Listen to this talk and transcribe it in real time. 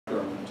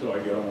until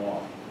I get them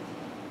off.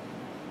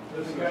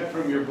 This guy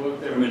from your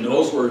book there. I mean,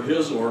 those were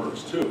his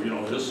orders too, you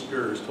know, his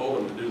superiors told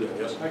him to do that,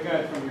 yes? I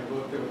got from your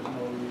book there was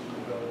no reason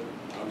to go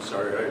there. I'm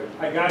sorry,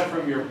 I got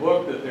from your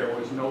book that there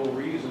was no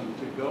reason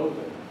to go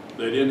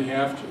there. they didn't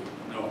have to,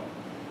 no.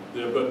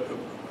 But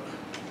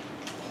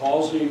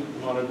Halsey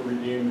wanted to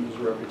redeem his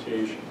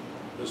reputation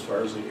as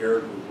far as the air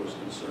group was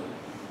concerned.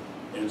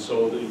 And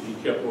so he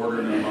kept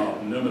ordering them out,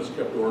 and Nimitz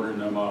kept ordering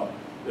them out.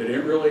 They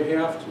didn't really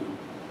have to,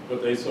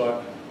 but they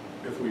thought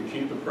if we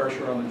keep the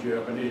pressure on the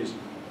Japanese,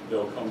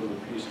 they'll come to the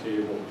peace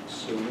table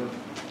sooner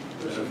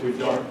than if we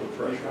don't put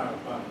pressure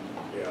on.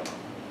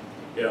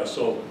 Yeah,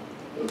 so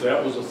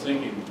that was the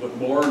thinking. But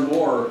more and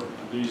more,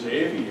 these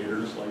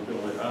aviators like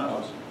Billy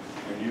Hobbs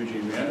and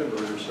Eugene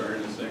Vandenberg are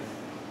starting to think,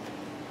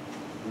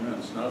 man,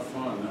 it's not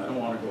fun. I don't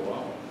want to go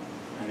out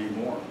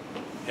anymore.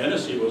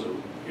 Hennessy was a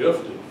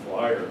gifted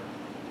flyer,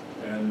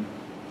 and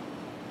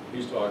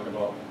he's talking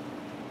about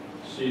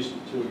ceased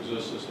to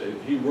exist this day.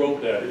 He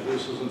wrote that.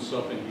 This isn't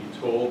something he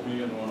told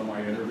me in one of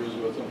my interviews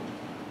with him.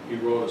 He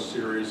wrote a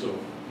series of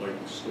like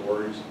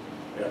stories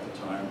at the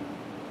time,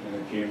 and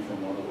it came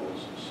from one of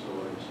those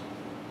stories.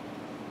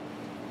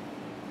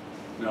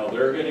 Now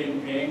they're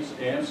getting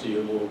antsy a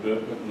little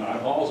bit, but not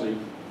Halsey.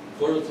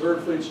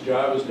 Third Fleet's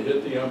job is to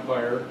hit the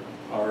Empire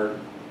hard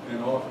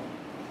and often.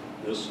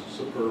 This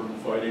superb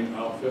fighting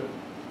outfit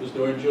is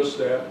doing just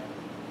that.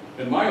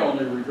 And my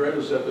only regret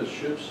is that the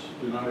ships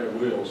do not have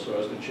wheels so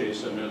as to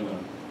chase them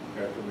inland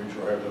after we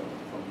drive them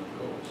from the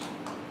coast.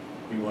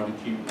 We want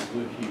to keep the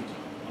heat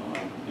on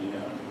the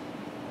enemy,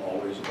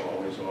 always,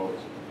 always, always,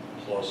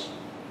 plus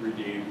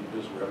redeem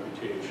his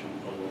reputation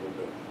a little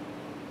bit.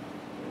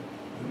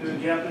 Did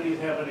the Japanese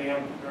have any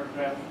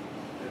aircraft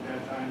at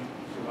that time?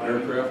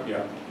 Aircraft,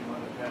 yeah. You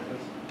want to attack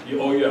us?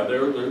 Oh yeah,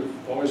 they're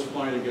always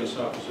flying against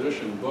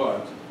opposition,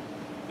 but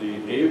the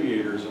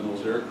aviators in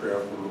those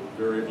aircraft were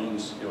very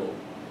unskilled.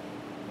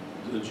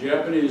 The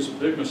Japanese,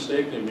 big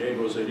mistake they made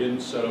was they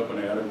didn't set up an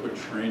adequate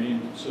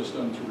training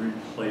system to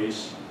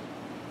replace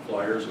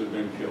flyers who had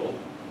been killed.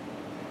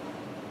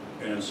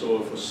 And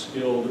so if a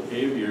skilled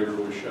aviator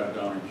was shot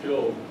down and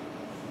killed,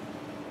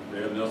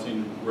 they had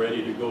nothing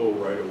ready to go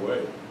right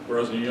away.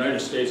 Whereas in the United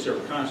States, they were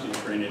constantly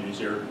training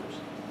these air groups,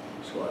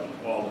 squadrons,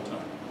 all the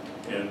time,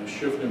 and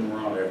shifting them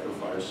around after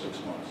 5 6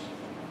 months.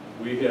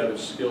 We had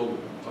skilled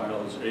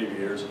pilots,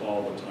 aviators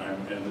all the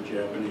time, and the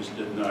Japanese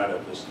did not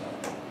at this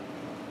time.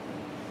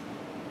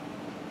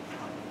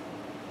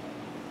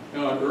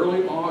 Now, in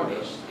early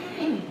August,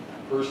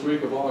 first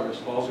week of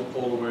August, Halsey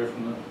pulled away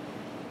from the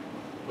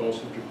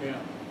coast of Japan.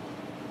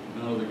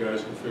 None of the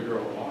guys could figure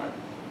out why.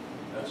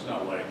 That's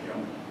not like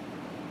him.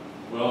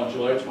 Well, on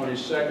July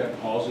 22nd,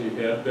 Halsey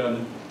had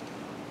been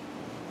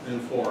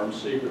informed,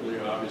 secretly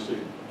obviously,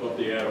 of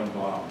the atom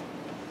bomb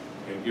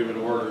and given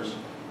orders to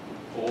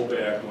pull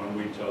back when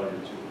we tell you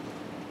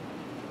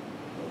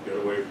to.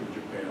 Get away from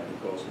Japan,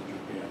 the coast of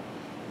Japan.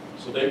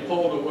 So they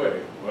pulled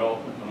away.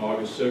 Well, on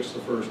August 6th,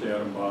 the first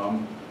atom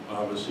bomb,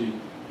 obviously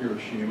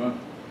Hiroshima.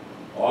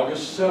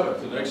 August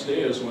 7th, the next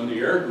day, is when the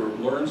air group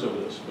learns of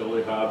this,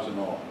 Billy Hobbs and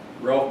all.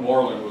 Ralph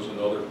Moreland was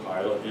another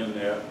pilot in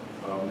that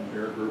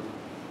air group.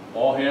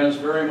 All hands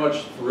very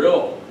much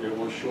thrilled. It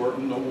will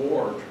shorten the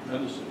war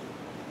tremendously.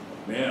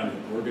 Man,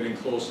 we're getting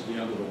close to the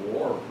end of the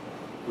war.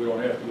 We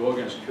don't have to go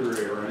against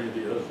Curie or any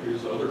of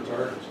these other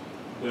targets.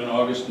 Then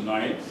August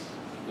 9th,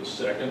 the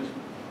second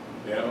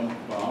atom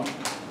bomb,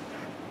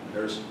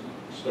 they're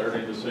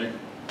starting to think,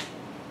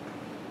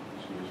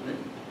 excuse me,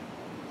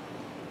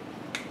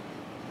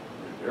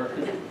 right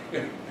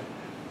there.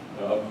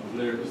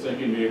 They're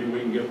thinking maybe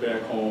we can get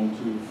back home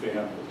to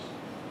families.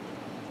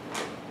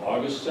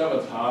 August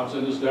 7th, Hobbs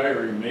in his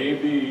diary,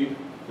 maybe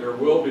there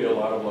will be a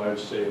lot of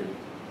lives saved,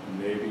 and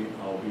maybe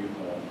I'll be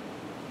home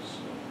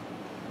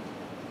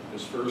soon.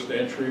 His first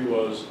entry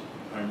was,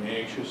 I'm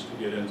anxious to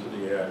get into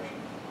the action.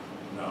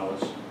 Now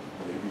it's,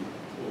 maybe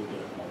we'll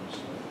get home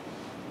soon.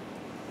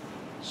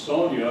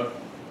 Sonia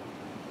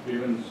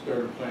even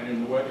started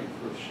planning the wedding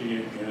for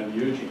she and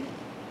Eugene.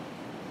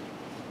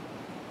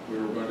 We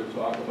were going to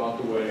talk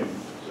about the wedding.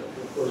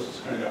 Of course,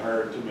 it's kind of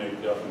hard to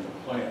make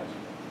definite plans,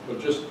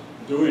 but just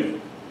doing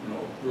it, you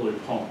know, really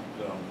pumped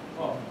them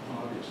up,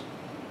 obviously.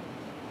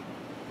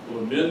 Well,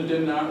 the men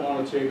did not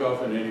want to take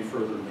off on any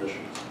further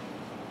missions,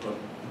 but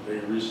they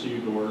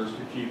received orders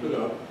to keep it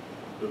up.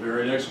 The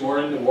very next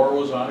morning, the war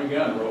was on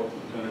again, wrote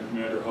Lieutenant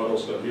Commander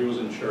Huddleston. He was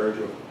in charge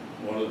of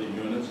one of the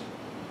units.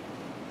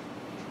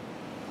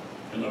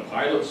 And the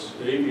pilots,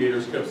 the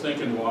aviators, kept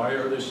thinking, why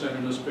are they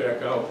sending us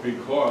back out?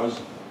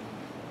 Because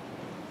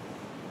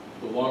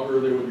the longer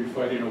they would be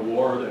fighting a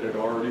war that had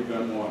already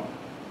been won.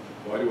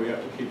 Why do we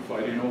have to keep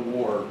fighting a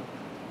war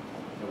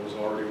that was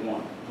already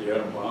won? The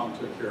atom bomb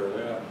took care of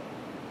that.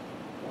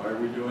 Why are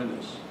we doing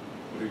this?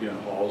 But again,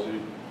 Halsey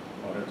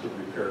wanted to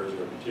repair his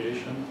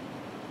reputation,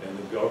 and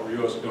the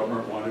U.S.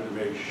 government wanted to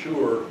make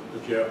sure the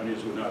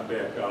Japanese would not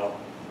back out,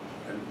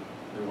 and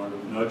they wanted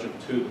to nudge them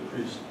to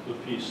the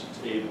peace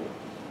table.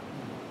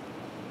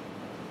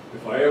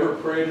 If I ever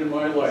prayed in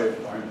my life,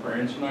 I'm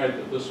praying tonight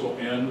that this will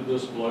end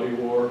this bloody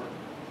war,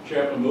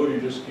 Chaplain Moody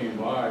just came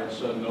by and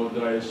said no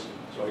dice,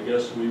 so I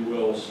guess we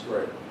will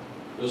strike.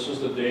 This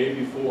is the day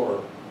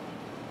before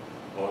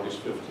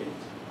August 15th.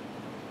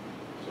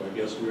 So I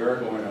guess we are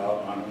going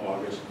out on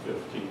August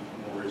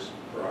 15th, Maurice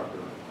Proctor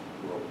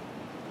Road.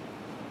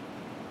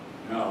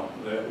 Now,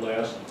 that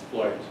last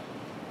flight,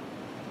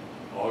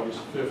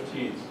 August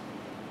 15th,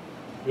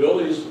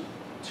 Billy's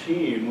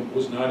team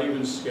was not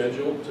even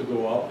scheduled to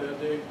go out that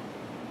day.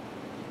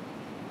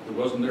 It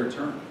wasn't their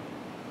turn.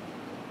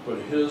 But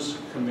his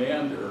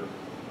commander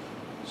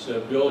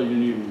said, Billy, you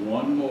need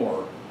one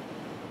more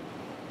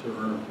to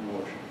earn a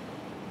promotion.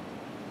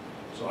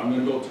 So I'm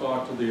going to go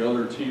talk to the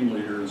other team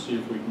leader and see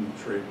if we can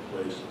trade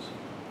places.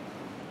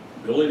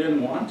 Billy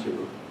didn't want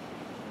to.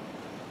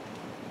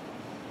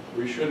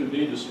 We shouldn't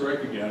need to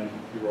strike again,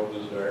 he wrote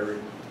in his diary.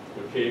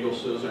 But Cagle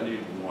says, I need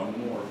one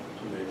more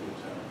to make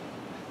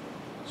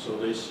lieutenant. So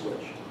they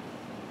switched.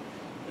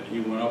 And he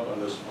went up on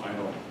this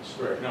final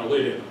strike. Now, they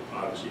didn't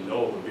obviously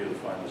know it would be the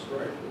final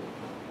strike,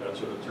 but that's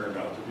what it turned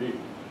out to be.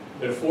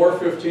 At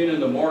 4:15 in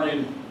the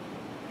morning,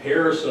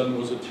 Harrison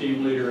was a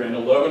team leader and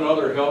 11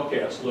 other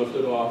Hellcats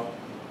lifted off.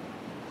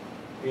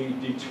 He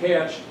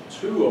detached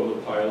 2 of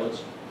the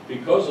pilots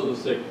because of the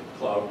thick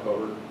cloud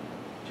cover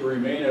to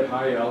remain at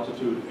high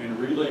altitude and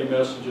relay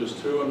messages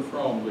to and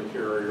from the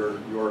carrier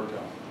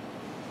Yorktown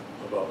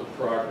about the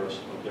progress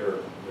of their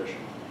mission.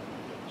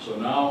 So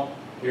now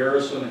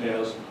Harrison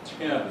has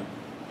 10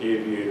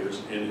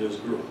 aviators in his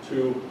group.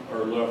 2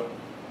 are left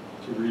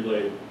to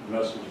relay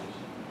messages.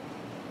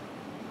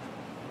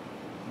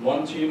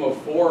 One team of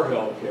 4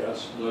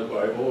 Hellcats, led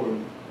by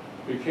Odom,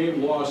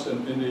 became lost,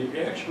 and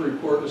the action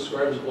report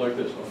describes it like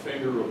this, a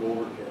finger of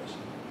overcast.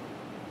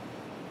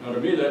 Now to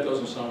me that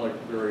doesn't sound like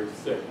very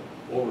thick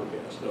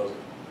overcast, does it?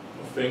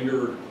 A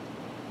finger,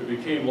 it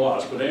became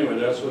lost, but anyway,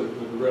 that's what it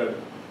read.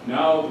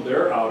 Now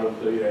they're out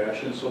of the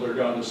action, so they're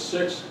down to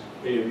 6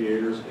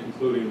 aviators,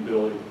 including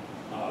Billy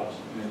Hobbs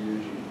and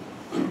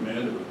Eugene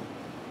Mandelbrot.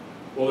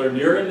 Well, they're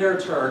nearing their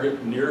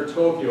target, near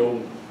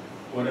Tokyo,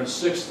 when at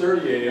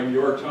 6:30 a.m.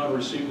 Yorktown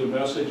received a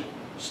message,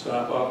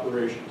 stop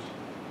operations.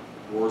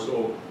 War's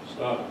over,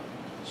 stop it.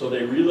 So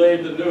they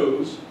relayed the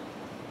news.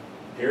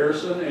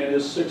 Harrison and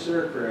his 6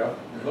 aircraft,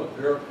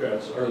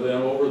 Hellcats, are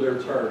then over their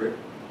target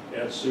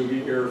at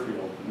Sugi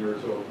Airfield near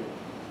Tokyo.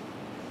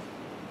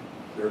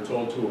 They're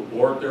told to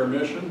abort their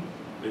mission.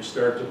 They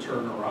start to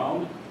turn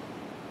around.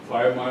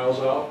 5 miles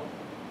out,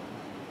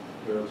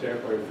 they're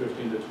attacked by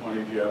 15 to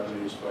 20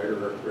 Japanese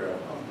fighter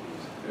aircraft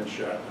and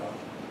shot down.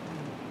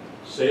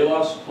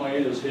 Saloff's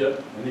plane is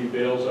hit and he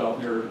bails out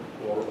near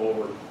or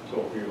over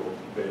Tokyo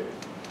Bay.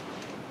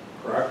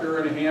 Proctor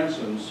and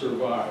Hansen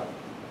survive.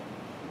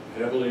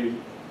 Heavily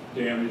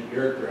damaged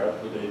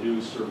aircraft, but they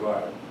do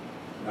survive.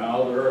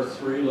 Now there are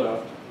 3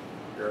 left,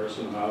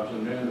 Harrison, Hobbs,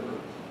 and Mandelbrot.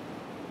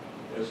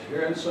 As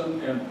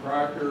Hansen and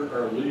Proctor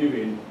are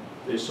leaving,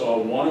 they saw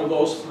one of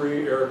those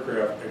 3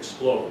 aircraft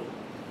explode,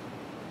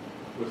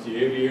 with the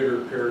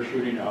aviator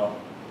parachuting out,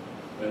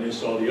 and they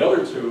saw the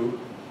other 2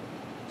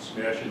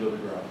 smash into the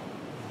ground.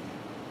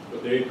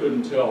 But they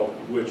couldn't tell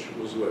which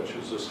was which.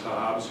 Is this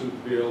Hobbs who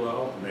bailed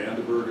out,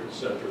 Mandelbrot,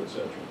 etc.,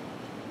 etc.?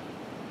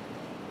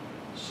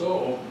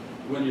 So,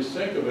 when you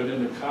think of it,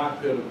 in the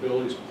cockpit of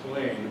Billy's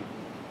plane,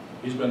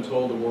 he's been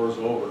told the war's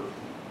over.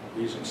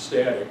 He's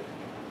ecstatic.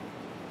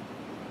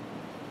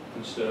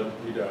 Instead,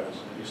 he dies.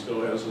 He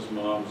still has his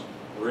mom's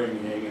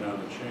ring hanging on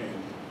the chain,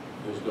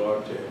 his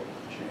dog tag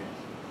chain,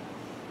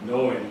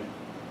 knowing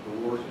the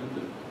war's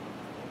ended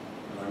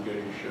and I'm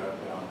getting shot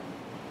down.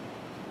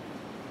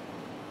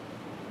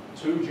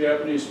 2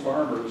 Japanese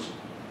farmers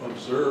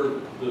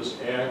observed this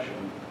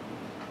action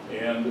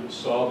and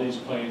saw these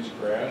planes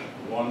crash.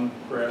 One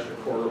crashed a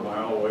quarter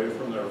mile away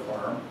from their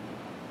farm.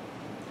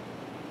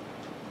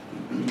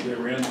 They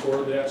ran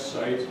toward that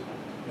site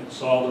and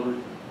saw the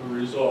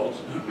results.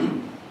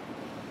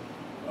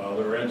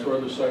 They ran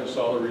toward the site and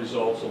saw the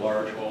results, a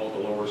large hole at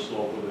the lower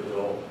slope of the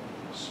hill,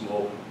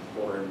 smoke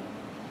pouring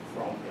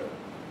from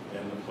it,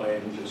 and the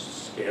plane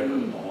just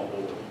scattered all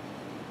over.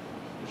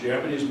 The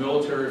Japanese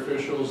military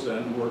officials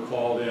then were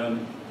called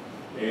in,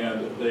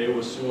 and they,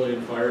 with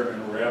civilian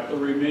firemen, wrapped the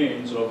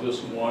remains of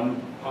this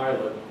one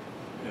pilot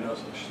in a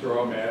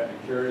straw mat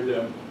and carried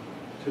them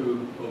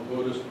to a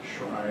Buddhist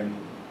shrine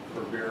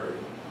for burial.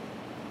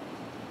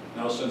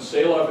 Now, since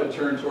Saloff had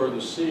turned toward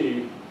the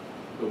sea,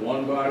 the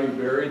one body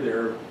buried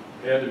there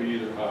had to be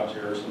either Hobbs,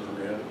 Harrison, or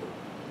Mandelbrot.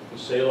 The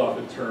Saloff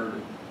had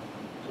turned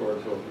toward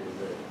Tokyo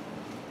Bay,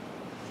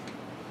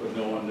 but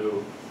no one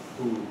knew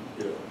who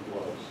it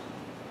was.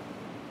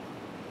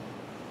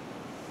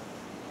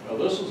 Now,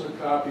 this is a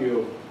copy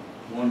of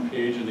one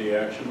page in the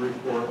action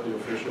report, the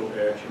official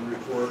action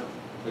report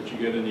that you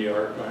get in the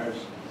archives.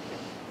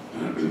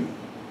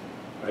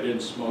 I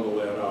didn't smuggle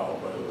that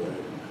out, by the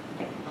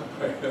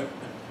way.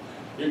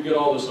 You can get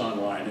all this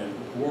online, and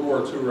World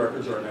War II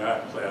records are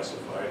not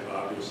classified,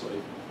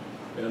 obviously,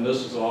 and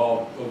this is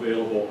all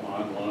available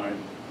online.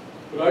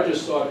 But I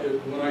just thought,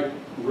 when I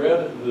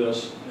read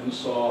this and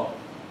saw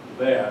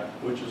that,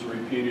 which is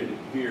repeated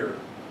here,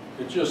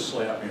 it just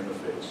slapped me in the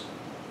face.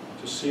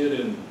 To see it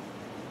in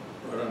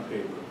right on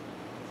paper,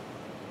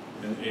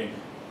 in ink.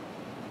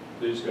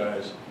 These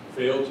guys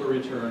failed to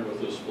return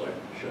with this flight,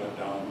 shot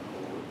down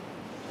over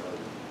target.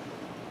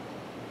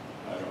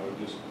 I don't know, it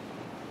just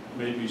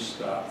made me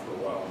stop for a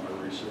while in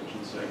my research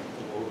and think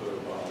a little bit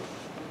about it.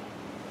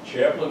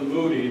 Chaplain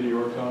Moody, the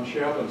Yorktown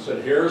chaplain,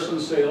 said Harrison,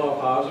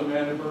 Salov, Hobbs, and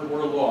Mandenberg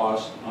were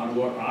lost on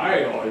what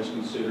I always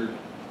considered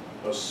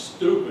a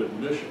stupid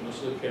mission.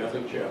 This is a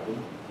Catholic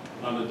chaplain.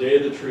 On the day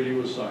the treaty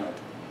was signed.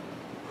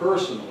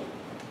 Personally,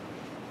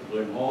 I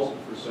blame Halsey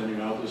for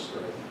sending out this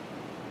strike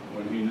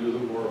when he knew the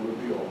war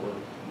would be over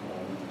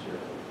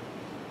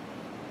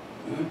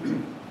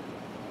momentarily.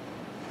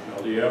 Now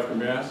the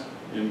aftermath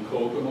in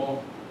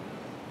Kokomo,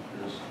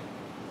 there's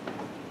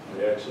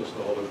access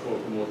to all the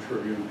Kokomo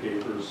Tribune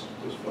papers,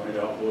 just find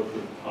out what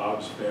the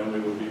Hobbs family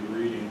would be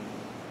reading.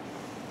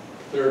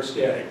 They're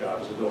ecstatic,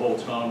 obviously. The whole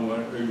town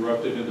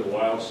erupted into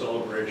wild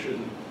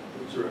celebration.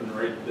 It's written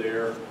right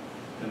there.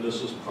 And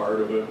this is part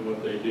of it,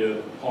 what they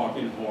did,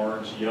 honking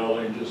horns,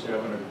 yelling, just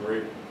having a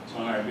great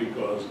time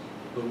because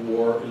the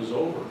war is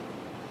over.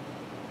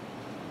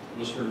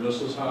 Mr. and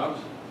Mrs.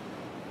 Hobbs,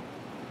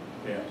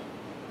 yeah,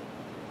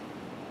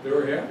 they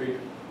were happy,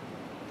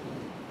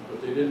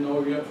 but they didn't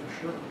know yet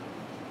for sure.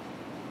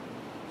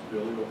 Is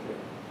Billy okay?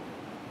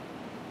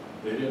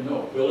 They didn't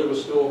know. Billy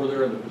was still over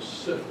there in the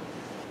Pacific.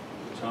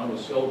 The town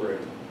was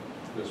celebrating.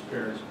 His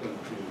parents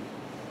couldn't be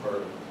part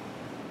of it.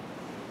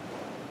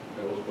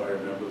 That was by a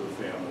member of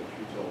the family,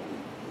 she told me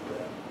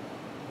that.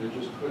 They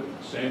just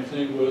couldn't. Same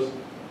thing with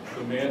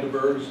the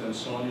Mandenbergs and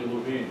Sonia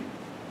Levine.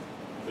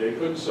 They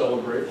couldn't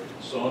celebrate.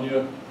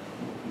 Sonia,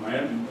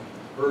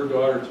 her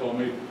daughter told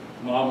me,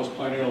 Mom was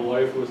planning a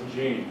life with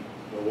Gene.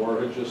 The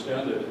war had just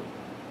ended,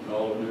 and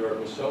all of New York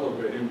was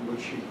celebrating, but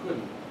she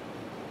couldn't.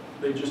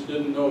 They just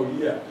didn't know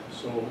yet.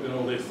 So, you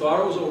know, they thought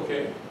it was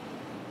okay,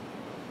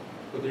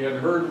 but they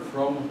hadn't heard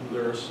from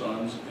their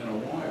sons in a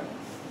while.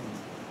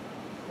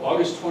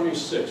 August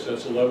 26th,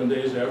 that's 11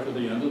 days after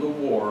the end of the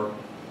war,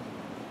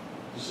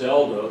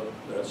 Zelda,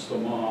 that's the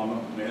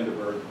mom,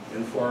 Mandenberg,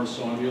 informed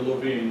Sonia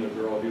Levine, the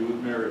girl he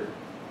would marry.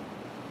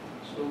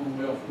 Still a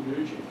mail from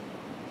Eugene.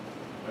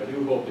 I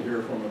do hope to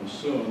hear from him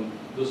soon.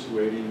 This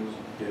waiting is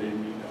getting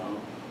me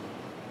down.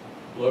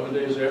 11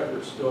 days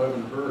after, still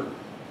haven't heard.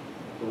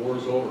 The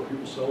war's over,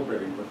 people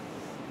celebrating, but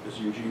is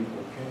Eugene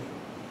okay?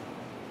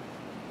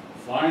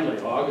 Finally,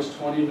 August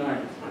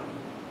 29th,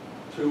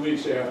 2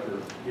 weeks after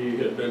he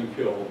had been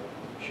killed,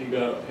 she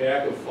got a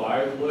pack of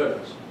 5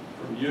 letters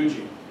from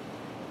Eugene.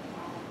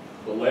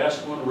 The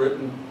last one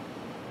written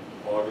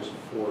August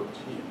 14th,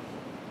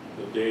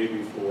 the day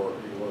before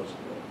he was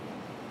killed.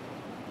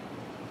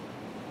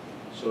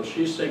 So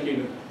she's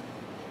thinking,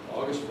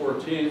 August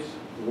 14th,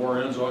 the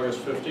war ends August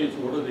 15th,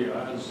 what are the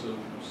odds of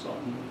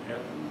something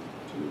happening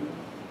to him?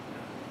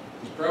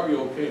 He's probably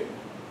okay.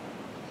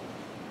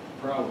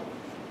 Probably.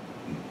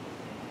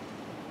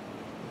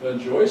 Then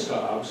Joyce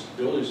Hobbs,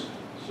 Billy's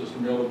sister,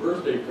 mailed a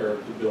birthday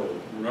card to Billy.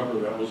 Remember,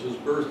 that was his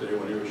birthday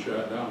when he was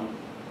shot down.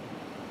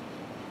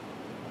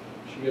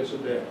 She gets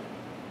it back.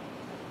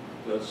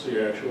 That's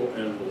the actual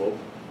envelope.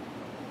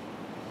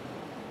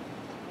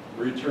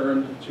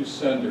 Returned to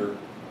sender,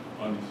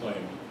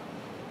 unclaimed.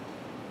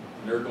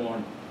 And they're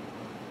going,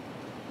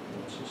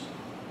 what's this?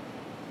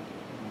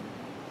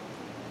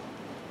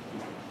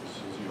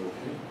 Is he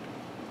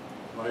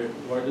okay?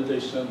 Why did they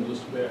send this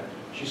back?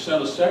 She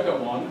sent a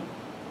second one.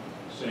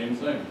 Same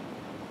thing.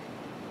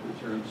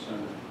 Return to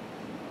sender.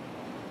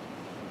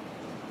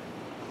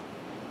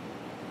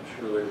 I'm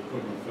sure they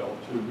couldn't have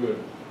felt too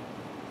good.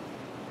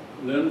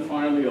 Then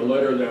finally a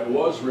letter that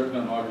was written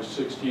on August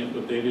 16th,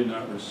 but they did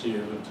not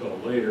receive until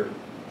later,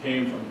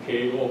 came from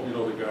Cable, you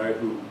know, the guy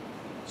who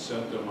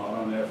sent them out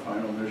on that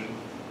final mission,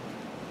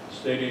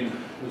 stating,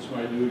 it's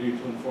my duty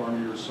to inform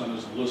you your son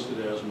is listed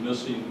as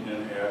missing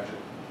in action.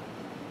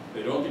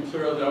 They don't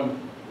declare them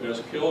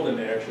as killed in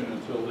action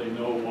until they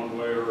know one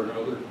way or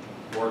another,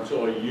 or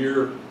until a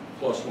year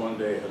plus 1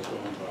 day has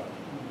gone by.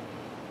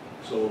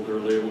 So they're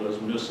labeled as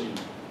missing,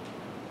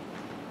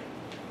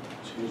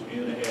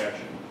 in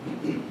action.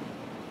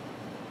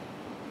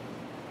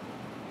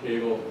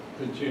 Cable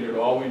continued,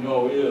 all we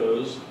know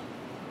is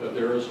that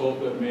there is hope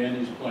that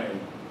Mandy's plane.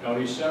 Now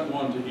he sent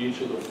one to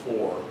each of the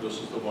 4. This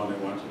is the one that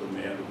went to the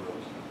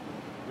Mandenbergs.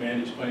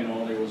 Mandy's plane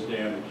only was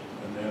damaged,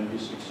 and then he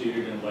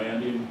succeeded in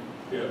landing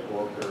it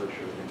or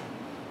parachuting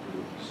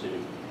to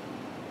sea.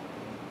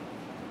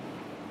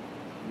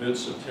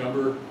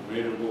 Mid-September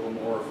made it a little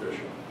more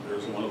official.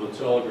 There's one of the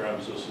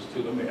telegrams. This is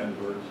to the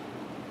Mandenbergs.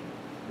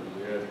 There's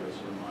the address,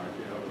 remind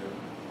you of it.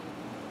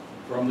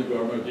 From the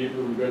government,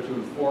 deeply regret to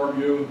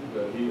inform you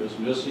that he is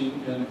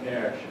missing in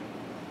action.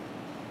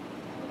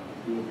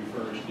 You will be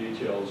furnished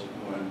details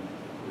when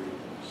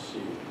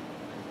received.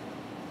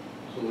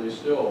 So they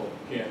still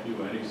can't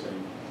do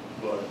anything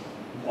but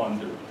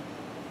wonder.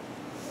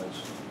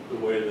 That's the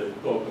way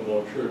that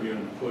Kokomo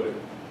Tribune put it,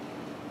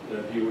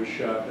 that he was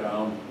shot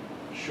down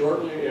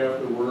shortly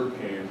after word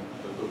came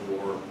that the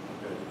war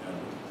had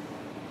ended.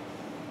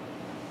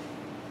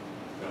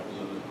 That was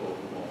in the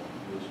Kokomo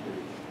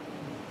newspaper.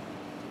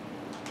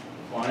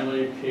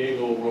 Finally,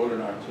 Cagle wrote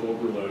an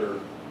October letter.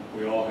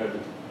 We all had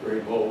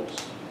great hopes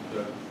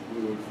that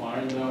we would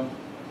find them.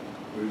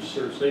 They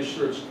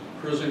searched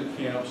prison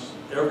camps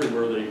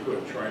everywhere they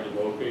could, trying to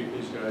locate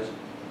these guys.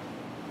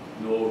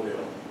 No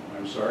avail.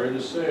 I'm sorry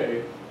to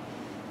say,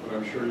 but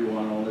I'm sure you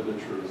want only the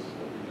truth,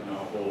 that we can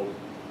now hold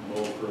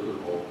no further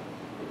hope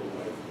for the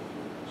life of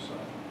your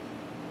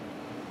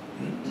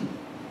son.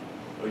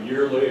 A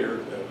year later,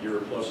 that year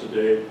plus a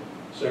day,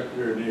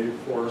 Secretary of Navy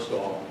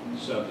Forrestal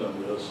sent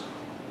them this,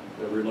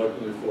 that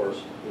reluctantly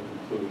forced the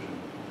conclusion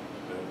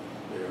that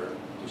they are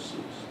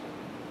deceased.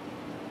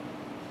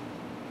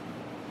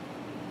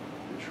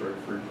 Detroit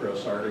Free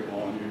Press article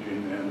on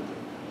Eugene Mandibuck.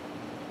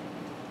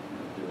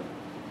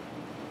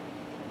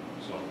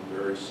 Something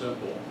very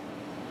simple,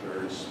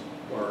 very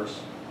sparse,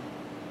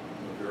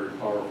 but very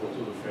powerful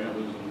to the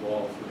families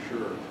involved for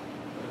sure.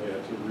 I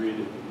had to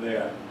read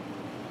that.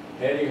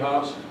 Hattie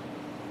Hobbs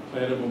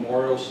planned a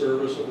memorial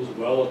service. It was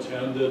well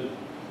attended.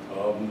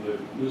 The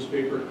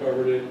newspaper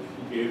covered it.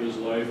 He gave his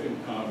life in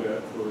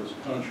combat for his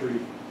country.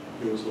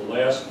 He was the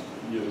last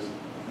youth,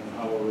 and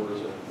Howard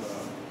was it?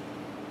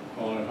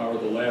 Colin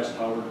Howard, the last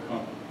Howard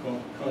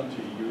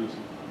County youth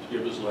to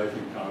give his life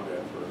in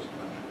combat for his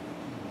country.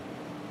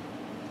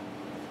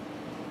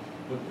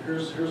 But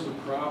here's the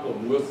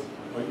problem with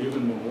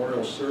even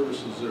memorial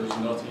services. There's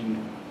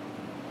nothing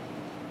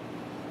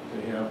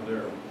they have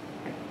there.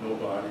 No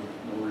body,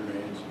 no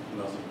remains,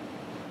 nothing.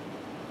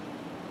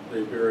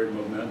 They buried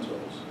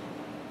mementos,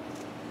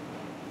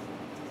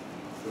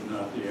 but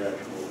not the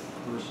actual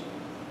person.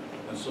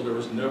 And so there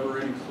was never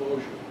any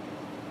closure,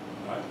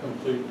 not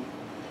complete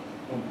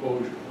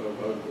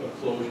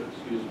closure,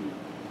 excuse me.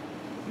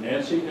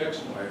 Nancy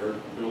Exmeyer,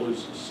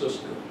 Billy's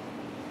sister,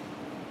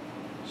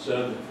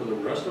 said that for the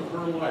rest of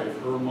her life,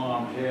 her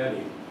mom,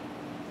 Hattie,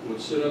 would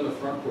sit on the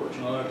front porch.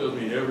 Now that doesn't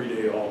mean every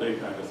day, all day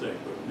kind of thing,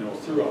 but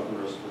throughout the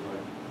rest of her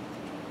life,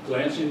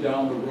 glancing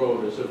down the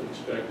road as if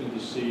expecting to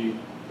see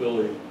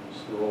Billy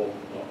stroll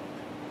up.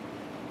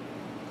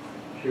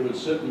 She would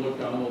sit and look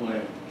down the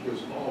lane. She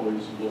was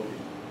always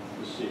looking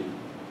to see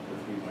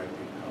if he might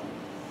be coming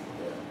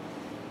back.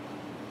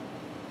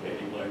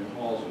 Hattie blamed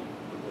Halsey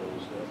for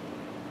Billy's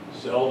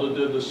death. Zelda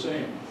did the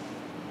same.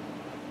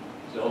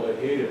 Zelda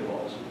hated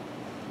Halsey.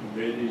 He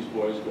made these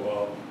boys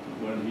go out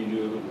when he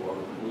knew the war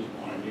was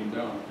winding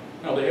down.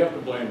 Now they have to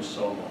blame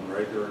someone,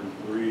 right? They're in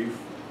grief.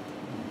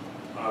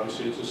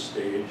 Obviously it's a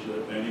stage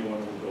that anyone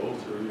will go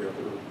through. You have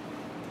to,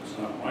 it's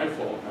not my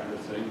fault kind of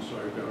thing, so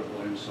I've got to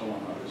blame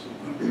someone,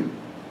 obviously.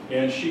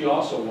 And she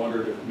also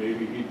wondered if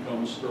maybe he'd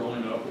come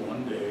strolling up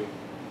one day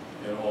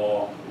and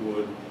all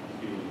would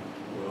be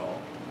well.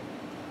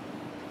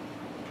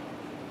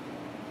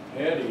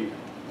 Hattie,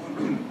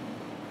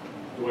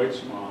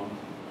 Dwight's mom,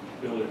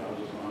 Billy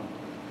House's mom,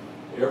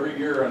 every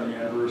year on the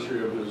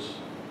anniversary of his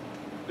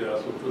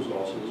death, which was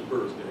also his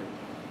birthday,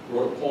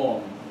 wrote a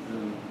poem,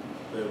 and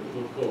the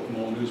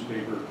Kokomo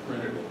newspaper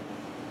printed it.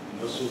 And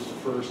this was the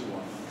first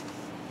one.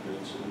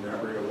 It's in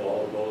memory of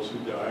all of those who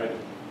died.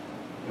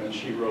 And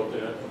she wrote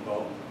that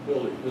about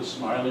Billy. His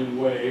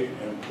smiling way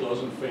and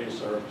pleasant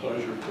face are a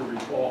pleasure to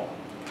recall.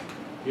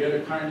 He had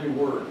a kindly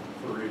word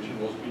for each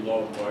and was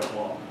beloved by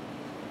all.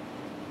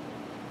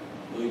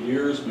 The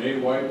years may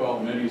wipe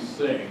out many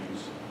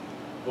things,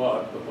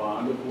 but the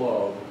bond of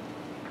love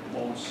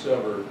won't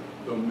sever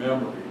the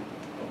memory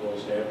of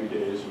those happy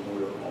days when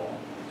we were all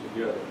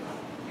together.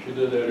 She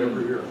did that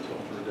every year until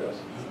her death,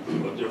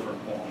 a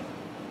different poem.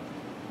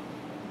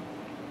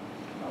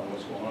 Now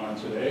what's going on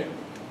today?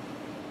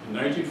 In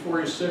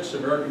 1946, the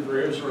American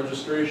Graves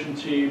Registration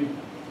Team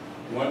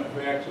went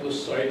back to the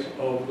site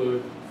of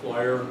the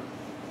flyer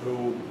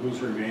whose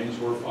remains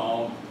were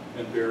found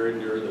and buried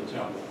near the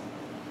temple.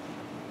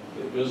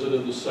 They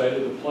visited the site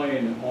of the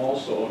plane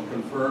also and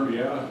confirmed,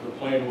 yeah, the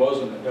plane was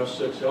an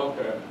F-6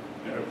 Hellcat,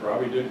 and it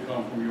probably did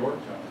come from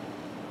Yorktown.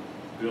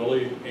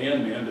 Billy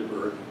and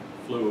Mandibuck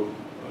flew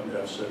an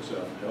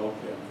F-6F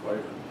Hellcat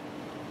fighter.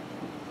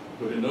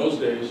 But in those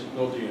days,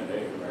 no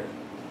DNA, right?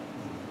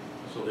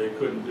 So they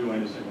couldn't do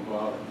anything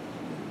about it.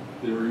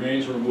 The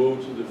remains were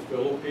moved to the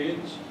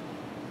Philippines.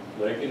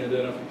 Lacking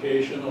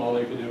identification, all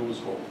they could do was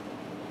hope.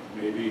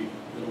 Maybe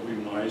it'll be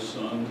my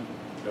son,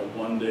 that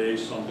one day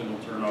something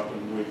will turn up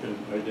and we can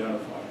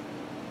identify.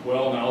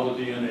 Well, now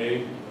the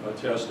DNA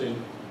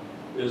testing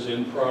is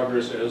in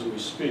progress as we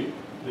speak.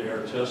 They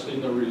are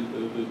testing the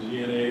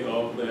DNA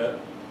of that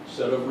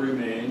set of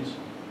remains,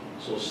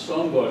 so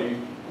somebody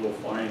will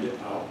find it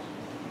out.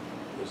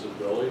 Is it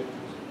Billy? Is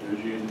it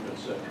Eugene?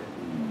 Etc.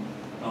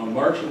 Now, in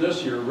March of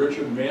this year,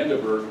 Richard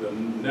Mandibuck, the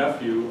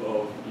nephew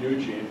of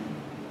Eugene,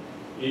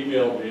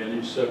 emailed me and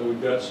he said,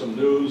 we've got some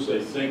news.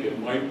 They think it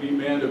might be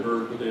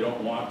Mandibuck, but they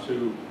don't want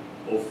to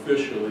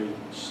officially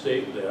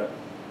state that.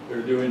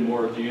 They're doing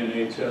more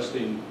DNA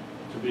testing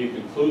to be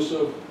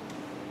conclusive.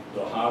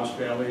 The Hobbs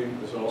family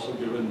has also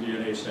given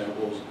DNA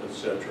samples,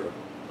 etc.,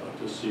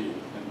 to see.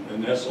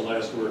 And that's the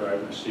last word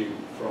I've received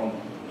from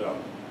them.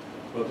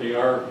 But they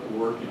are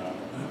working on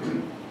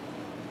it.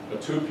 The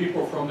two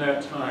people from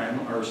that time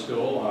are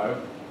still alive.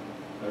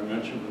 I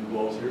mentioned them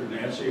both here.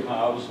 Nancy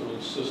Hobbs,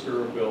 the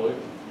sister of Billy,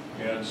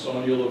 and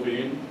Sonia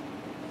Levine,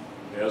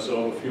 as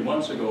of a few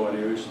months ago, and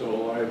he was still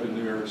alive in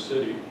New York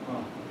City.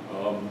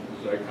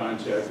 As I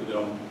contacted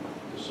them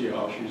to see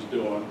how she's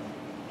doing.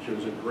 She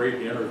was a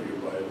great interview,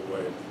 by the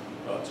way,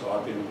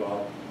 talking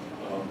about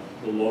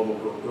the love of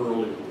her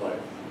early life.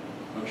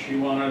 She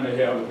wanted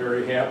to have a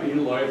very happy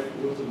life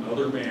with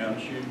another man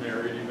she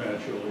married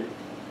eventually,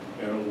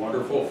 and a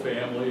wonderful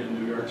family in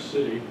New York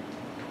City.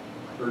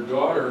 Her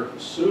daughter,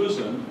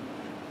 Susan,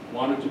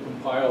 wanted to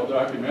compile a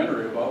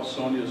documentary about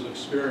Sonia's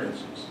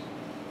experiences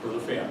for the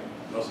family.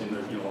 Nothing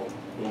that,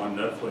 go on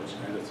Netflix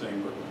kind of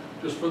thing, but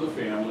just for the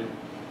family.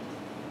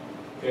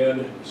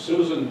 And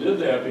Susan did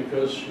that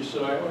because she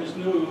said, I always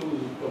knew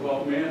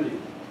about Mandy.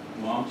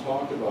 Mom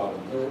talked about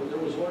him. There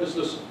was always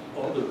this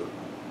other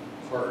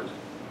part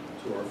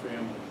to our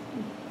family.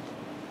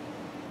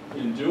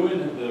 In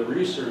doing the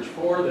research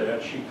for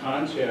that, she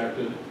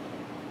contacted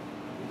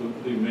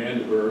the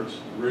Mandibergs,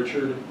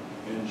 Richard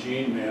and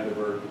Jean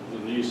Mandiberg, the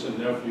niece and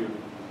nephew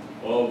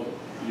of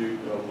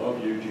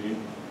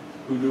Eugene,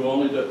 who knew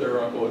only that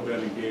their uncle had been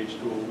engaged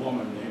to a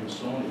woman named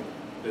Sonia.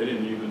 They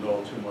didn't even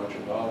know too much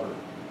about her.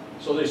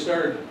 So they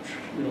started,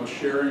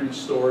 sharing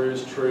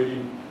stories,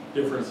 trading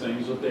different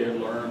things that they had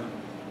learned.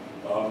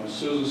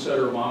 Susan said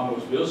her mom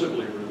was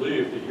visibly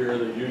relieved to hear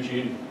that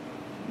Eugene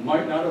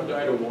might not have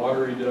died a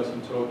watery death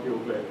in Tokyo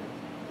Bay,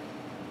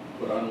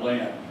 but on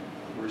land,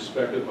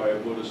 respected by a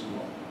Buddhist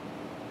monk.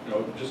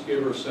 It just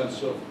gave her a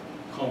sense of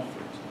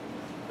comfort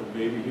that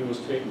maybe he was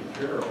taken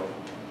care of,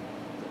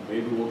 and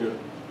maybe we'll get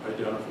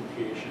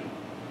identification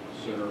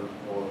sooner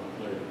or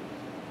later.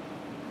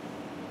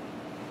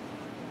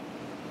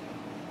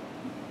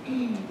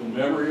 The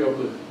memory of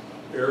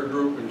the air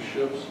group and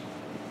ships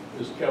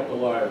is kept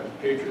alive. The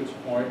Patriots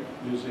Point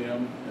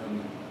Museum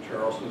in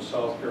Charleston,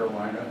 South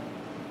Carolina,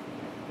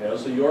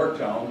 has the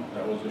Yorktown,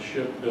 that was the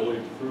ship Billy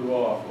flew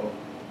off of,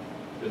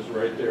 is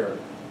right there.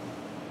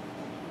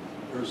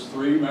 There's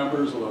 3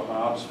 members of the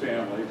Hobbs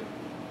family.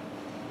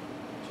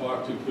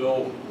 Talked to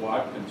Bill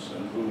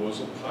Watkinson, who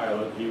was a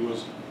pilot.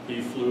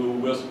 He flew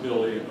with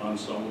Billy on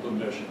some of the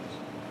missions.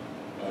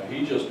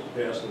 He just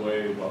passed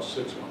away about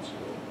 6 months ago.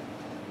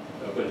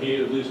 But he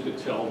at least could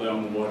tell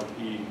them what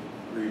he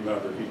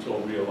remembered. He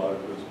told me a lot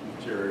of his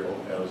material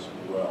as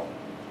well.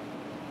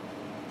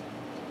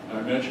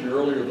 I mentioned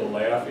earlier the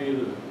Laffey,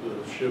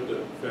 the ship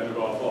that fended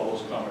off all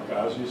those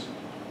kamikazes.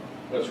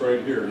 That's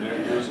right here. And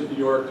here's at the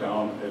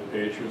Yorktown at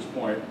Patriots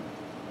Point.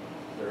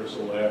 There's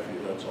the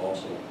Laffey. That's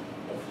also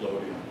a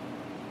floating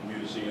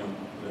museum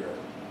there.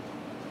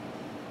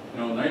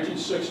 Now, in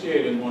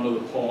 1968, in one of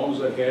the poems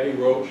that Hattie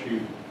wrote,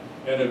 she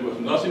ended with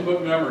nothing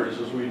but memories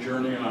as we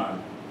journey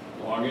on,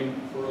 longing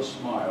for a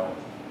smile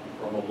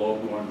from a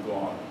loved one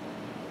gone.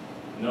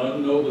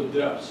 None know the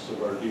depths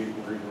of our deep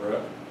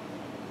regret,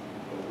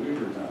 but we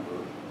remember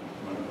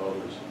when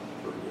others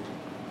forget.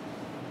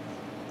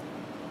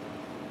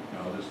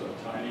 Now, just a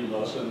tiny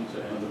lesson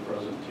to end the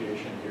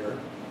presentation here.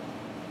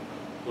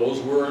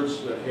 Those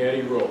words that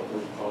Hattie wrote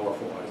were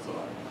powerful, I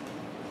thought.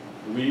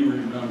 We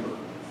remember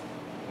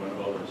when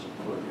others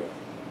forget.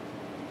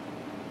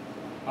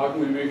 How can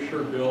we make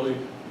sure Billy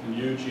and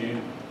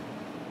Eugene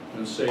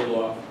and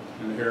Saloff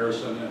and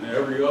Harrison and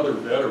every other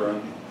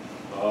veteran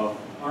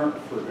aren't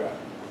forgotten?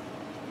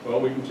 Well,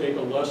 we can take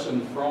a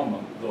lesson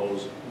from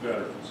those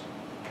veterans.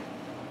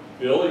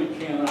 Billy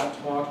cannot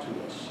talk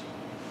to us.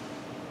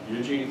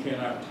 Eugene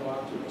cannot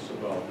talk to us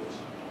about this.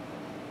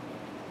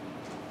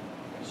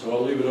 So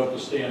I'll leave it up to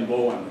Stan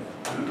Bowen.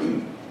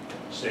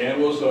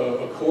 Stan was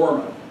a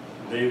corpsman,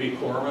 Navy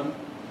corpsman,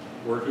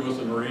 working with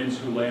the Marines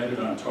who landed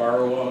on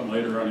Tarawa and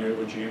later on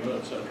Iwo Jima,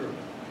 etc.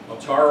 Well,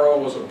 Tarawa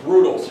was a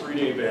brutal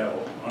 3-day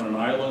battle on an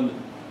island,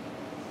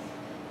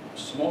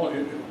 small,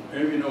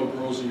 maybe you know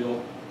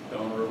Groseal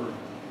downriver.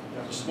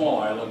 It's a small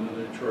island in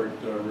the Detroit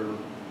River.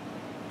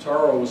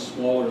 Tarawa was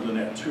smaller than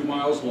that, 2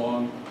 miles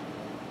long,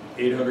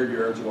 800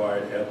 yards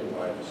wide at the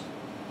widest.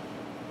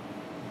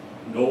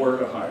 Nowhere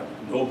to hide,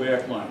 no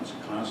back lines,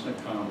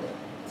 constant combat.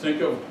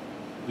 Think of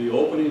the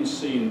opening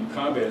scene,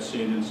 combat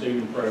scene in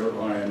Saving Private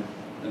Ryan,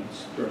 and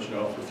stretched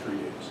out for 3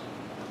 days.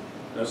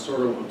 That's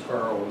sort of what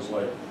Tarawa was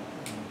like.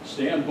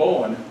 Stan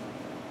Bowen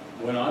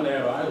went on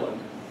that island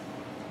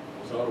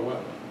without a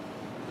weapon,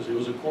 because he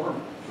was a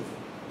corpsman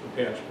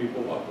to patch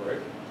people up,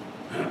 right?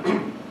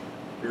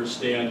 Here's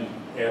Stan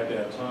at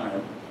that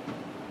time,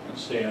 and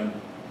Stan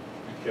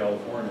in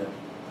California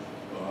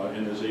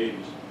in his 80s.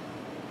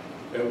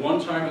 At one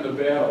time in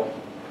the battle,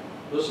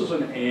 this is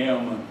an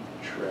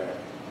Amtrak,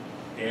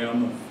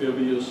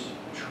 amphibious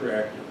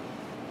tractor.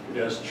 It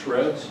has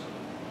treads.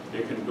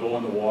 It can go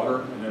in the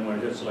water, and then when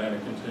it hits land,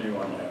 it continue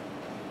on land.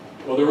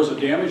 Well, there was a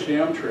damaged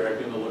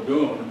Amtrak in the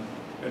lagoon,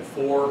 and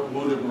 4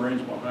 wounded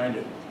Marines behind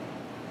it.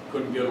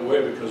 Couldn't get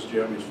away because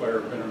Japanese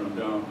fire pinned them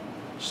down.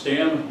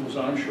 Stan was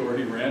on shore.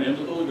 He ran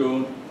into the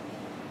lagoon,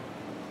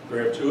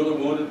 grabbed 2 of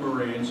the wounded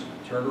Marines,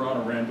 turned around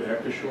and ran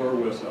back to shore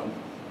with them,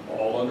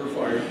 all under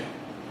fire.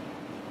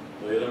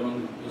 Laid them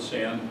on the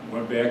sand,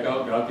 went back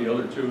out, got the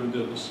other 2 and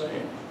did the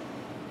same.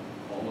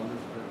 All under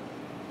fire.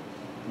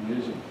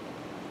 Amazing.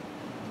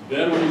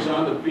 Then when he's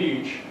on the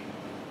beach,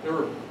 there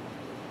were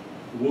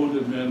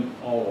wounded men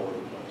all over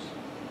the place.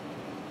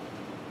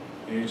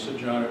 And he said,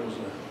 John, it was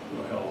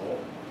a hellhole.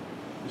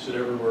 He said,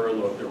 everywhere I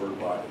looked, there were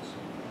bodies.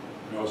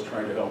 And I was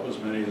trying to help as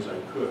many as I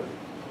could.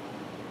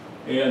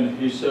 And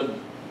he said,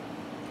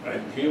 I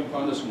came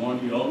upon this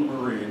one young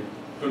Marine,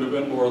 couldn't have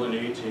been more than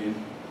 18.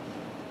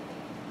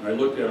 And I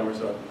looked at him and I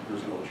thought,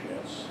 there's no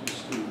chance.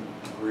 He's too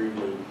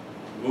gravely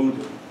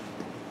wounded.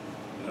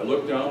 And I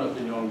looked down at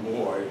the young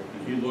boy,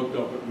 and he looked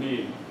up at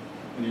me,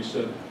 and he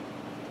said,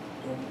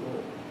 don't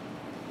go.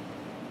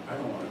 I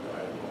don't want to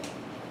die alone.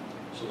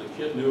 So the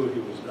kid knew he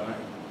was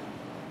dying.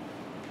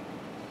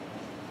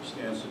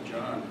 Stan said,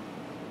 John,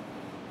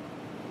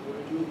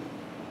 what do I do?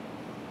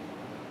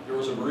 There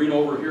was a Marine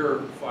over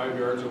here 5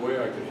 yards away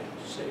I could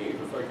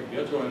save if I could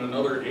get to him, and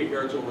another 8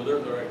 yards over there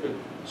that I could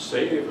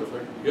save if I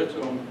could get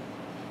to him.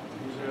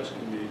 He's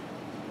asking me.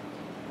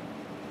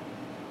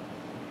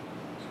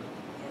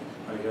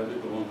 I had to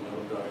go and let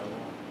him die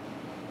alone.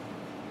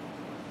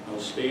 Now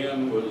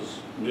Stan was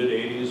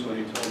mid-80s when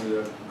he told me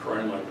that,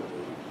 crying like a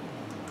baby,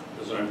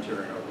 because I'm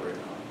tearing up right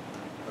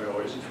now. I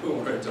always do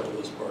when I tell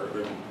this part of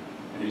it.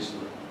 And he's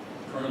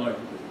crying like a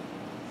baby.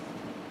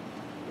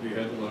 But he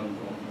had to let him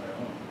go and die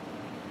alone.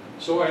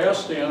 So I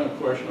asked Stan a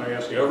question I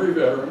ask every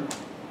veteran,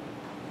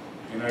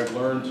 and I've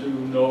learned to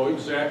know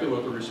exactly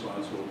what the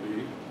response will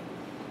be.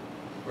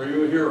 Are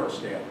you a hero,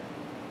 Stan?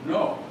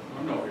 No,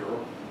 I'm no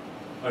hero.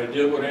 I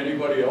did what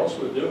anybody else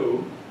would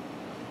do.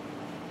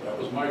 That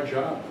was my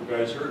job. If the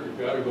guy's hurt, you've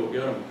got to go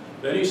get him.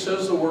 Then he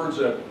says the words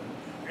that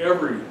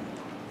every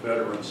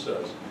veteran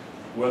says,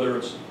 whether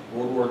it's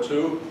World War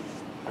II,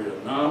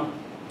 Vietnam,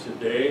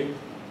 today,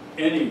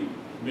 any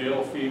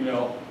male,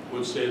 female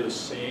would say the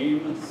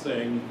same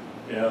thing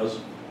as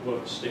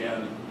what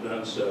Stan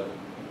then said.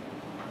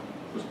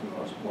 Just do what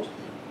I was supposed to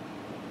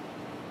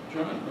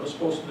do. John, I was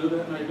supposed to do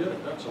that and I did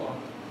it, that's all.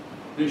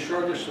 And he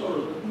shrugged his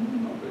shoulders,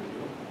 no big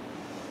deal.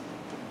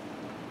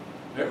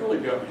 That really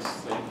got me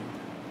thinking.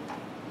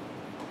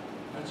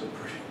 That's a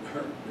pretty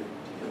darn big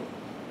deal.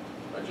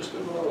 I just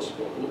did what I was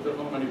supposed to. Look at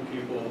how many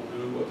people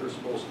do what they're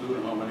supposed to do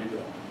and how many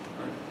don't.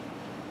 Right?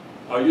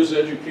 I'll use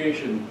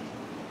education.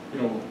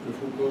 You know,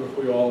 if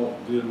we all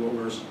did what we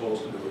were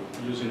supposed to do,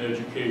 using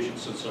education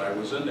since I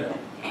was in that.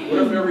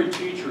 What if every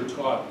teacher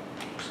taught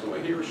just the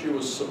way he or she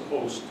was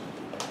supposed to?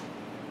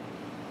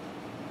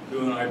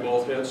 You and I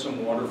both had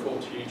some wonderful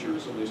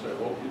teachers, at least I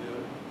hope you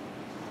did.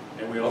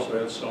 And we also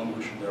had some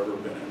who should never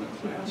have been in the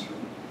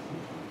classroom.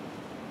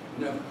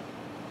 Never.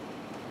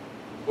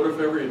 What if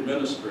every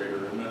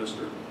administrator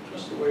administered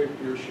just the way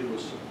he or she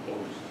was supposed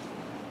to?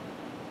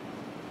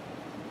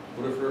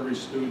 What if every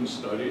student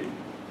studied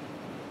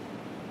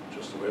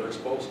just the way they're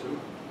supposed to?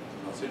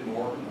 Nothing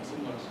more,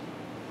 nothing less.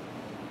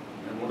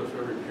 And what if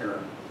every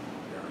parent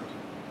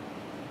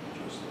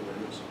just the way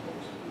they're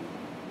supposed to?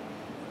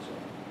 That's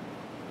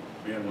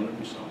all. Man, wouldn't it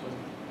be something?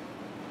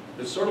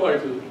 It's sort of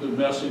like the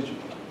message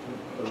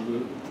of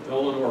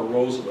Eleanor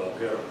Roosevelt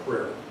had a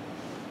prayer.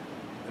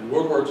 In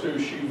World War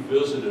II, she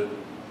visited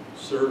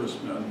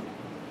servicemen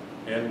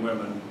and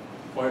women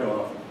quite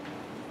often.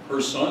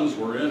 Her sons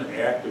were in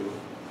active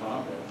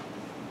combat.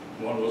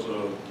 One was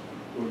what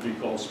would be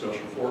called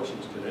Special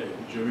Forces today,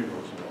 Jimmy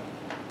Roosevelt.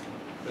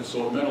 And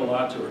so it meant a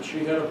lot to her.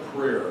 She had a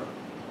prayer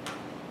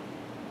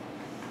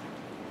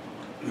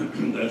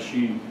that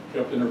she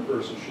kept in her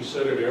purse. She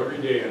said it every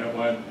day, and it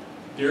went,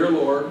 Dear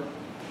Lord,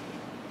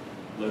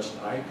 lest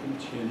I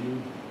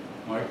continue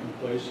my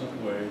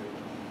complacent way,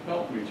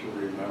 help me to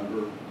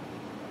remember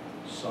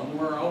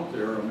somewhere out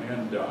there a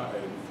man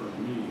died for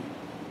me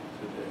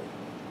today.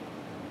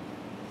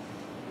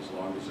 As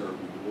long as there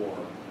be war,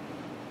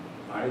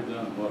 I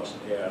then must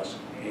ask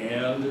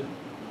and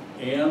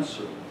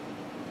answer.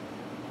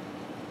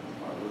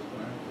 I was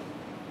thankful.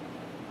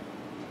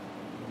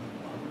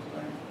 I was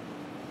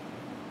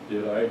thankful.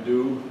 Did I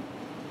do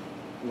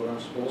what I'm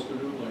supposed to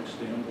do, like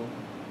stand up?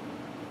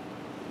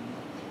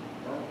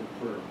 Powerful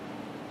prayer.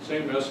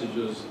 Same message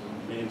as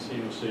the main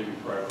scene of Saving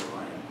Private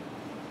Ryan.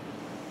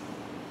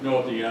 You know,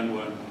 at the end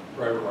when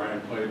Private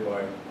Ryan, played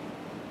by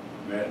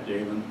Matt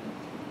Damon,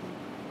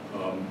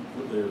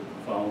 they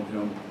found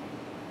him.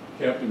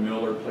 Captain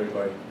Miller, played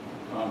by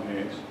Tom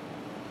Hanks,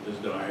 is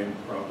dying,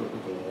 propped up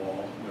at the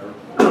wall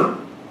there.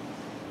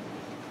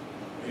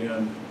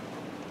 And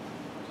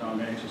Tom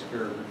Hanks'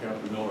 character,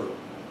 Captain Miller,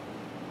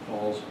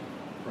 calls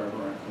Private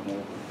Ryan to come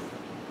over,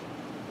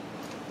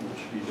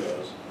 which he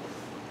does.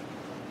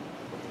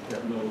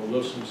 Captain Miller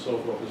lifts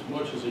himself up as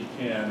much as he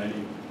can, and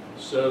he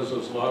says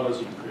as loud as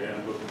he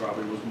can, but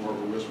probably was more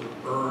of a whisper,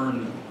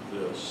 earn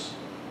this.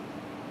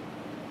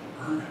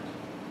 Earn it.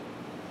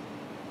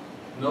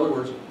 In other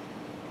words,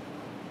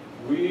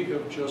 we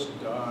have just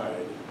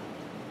died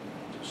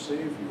to save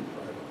you,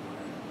 Private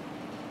Ryan.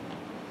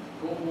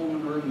 Go home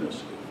and earn this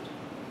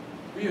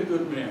gift. Be a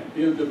good man.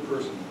 Be a good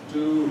person.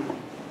 Do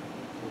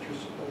what you're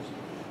supposed to do.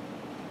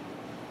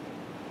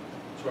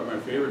 That's why my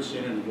favorite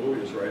scene in the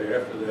movie is right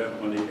after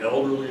that, when the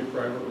elderly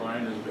Private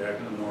Ryan is back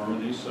in the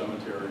Normandy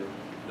cemetery,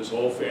 His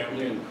whole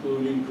family,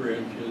 including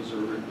grandkids,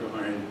 are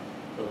behind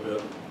a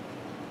bit.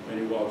 And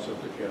he walks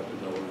up to Captain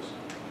Miller's,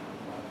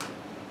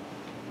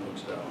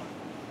 looks down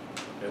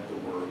at the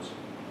words.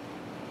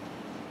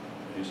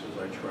 And he says,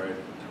 I tried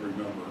to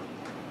remember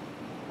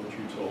what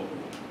you told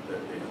me that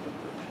day on the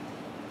bridge.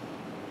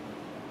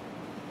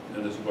 And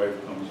then his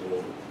wife comes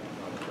over,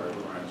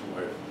 Private Ryan's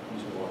wife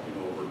comes walking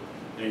over.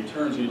 And he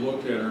turns, he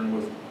looked at her, and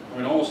with, I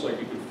mean, almost like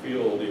you could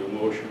feel the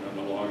emotion and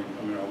the longing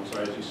coming out of his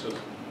eyes. He says,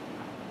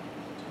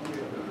 tell me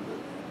I've been a good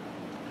man.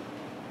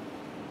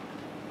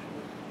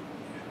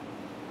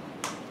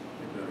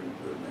 You've been a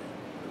good man.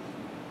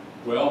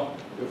 Well,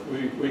 if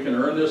we can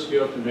earn this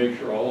gift and make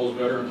sure all those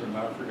veterans are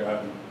not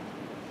forgotten,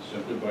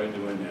 simply by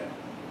doing that,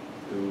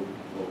 do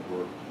what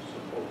we're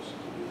supposed to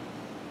do.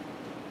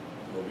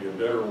 There'll be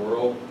a better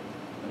world,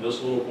 and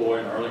this little boy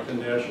in Arlington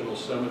National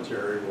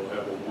Cemetery will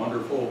have a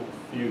wonderful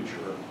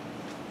future.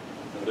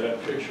 Now,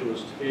 that picture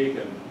was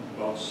taken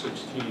about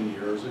 16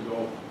 years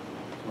ago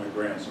to my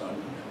grandson.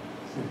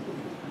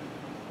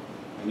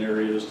 And there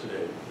he is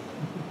today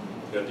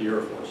at the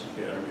Air Force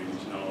Academy.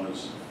 He's now in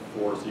his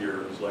 4th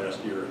year, his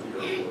last year at the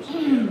Air Force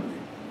Academy.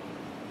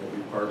 He'll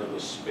be part of the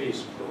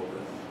space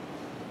program.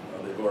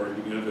 They've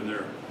already given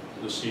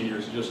the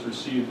seniors just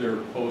received their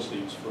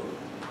postings for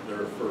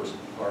their first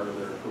part of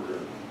their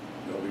career.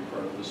 They'll be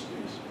part of the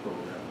space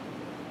program.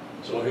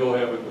 So he'll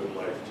have a good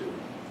life too.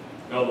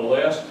 Now the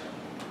last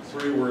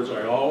 3 words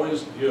I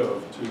always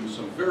give to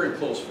some very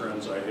close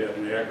friends I had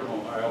in Akron,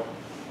 Ohio,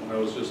 when I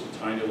was just a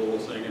tiny little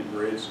thing in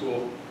grade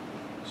school.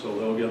 So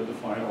they'll get the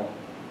final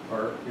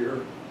part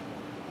here.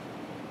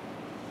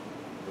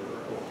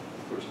 Oh,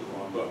 pushed the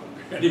wrong button.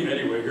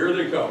 Anyway, here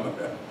they come.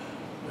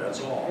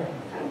 That's all.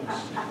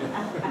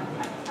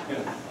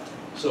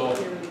 So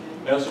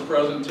that's the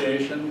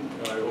presentation.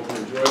 I hope you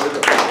enjoyed it.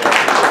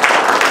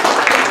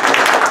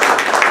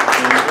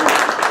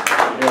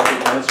 If you have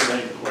to answer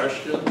any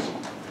questions.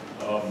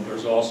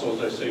 There's also,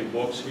 as I say,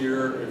 books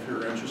here if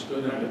you're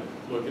interested in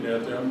looking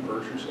at them,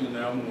 purchasing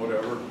them,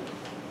 whatever.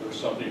 There's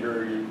something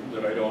here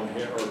that I don't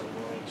have, or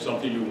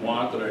something you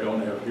want that I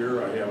don't have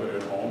here. I have it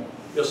at home.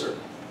 Yes, sir.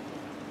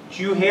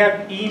 Do you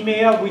have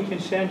email? We can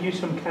send you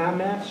some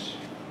comments.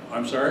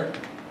 I'm sorry?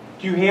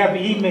 Do you have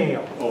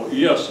email? Oh,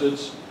 yes,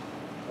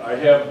 I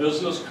have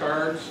business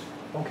cards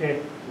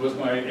Okay. with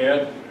my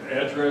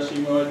address,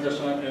 email address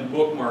on, and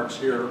bookmarks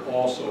here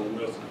also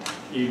with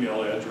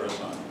email address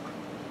on.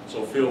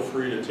 So feel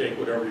free to take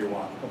whatever you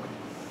want. Okay.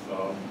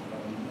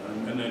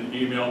 And then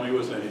email me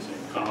with anything,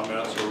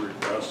 comments or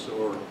requests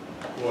or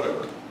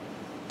whatever,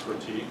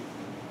 critique.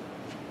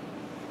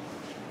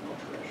 No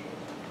trash.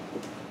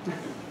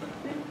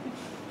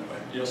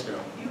 Yes, ma'am.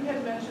 You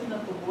had mentioned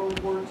that the World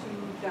War II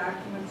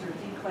documents are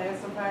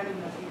declassified and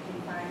that you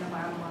can find them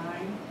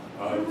online.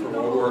 For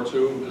World War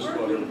II, just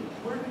where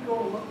do we go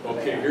to look for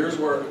that? Okay, here's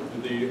where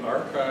the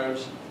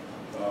archives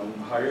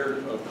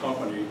hired a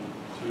company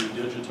to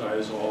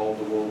digitize all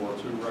the World War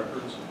II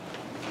records,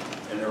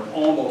 and they're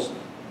almost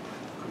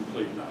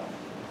complete now.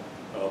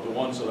 The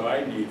ones that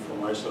I need for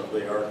myself,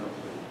 they are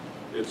complete.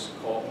 It's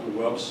called, the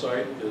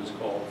website is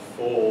called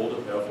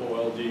Fold,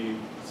 F-O-L-D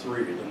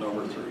 3, the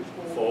number 3,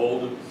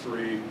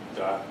 fold3.com.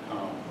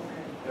 Okay.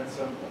 That's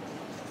simple.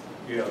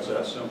 Yeah, it's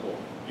that simple.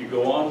 You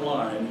go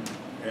online,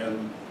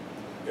 and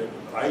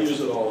I use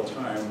it all the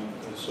time,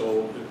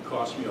 so it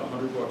costs me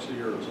 $100 a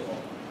year is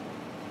all.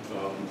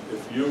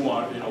 If you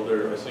want,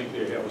 I think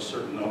they have a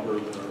certain number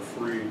that are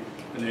free,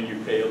 and then you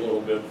pay a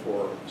little bit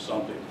for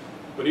something.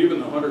 But even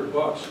the $100,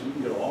 you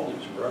can get all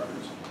these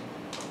records.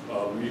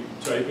 You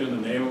type in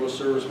the name of a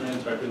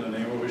serviceman, type in the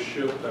name of a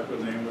ship, type in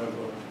the name of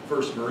a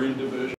 1st Marine Division.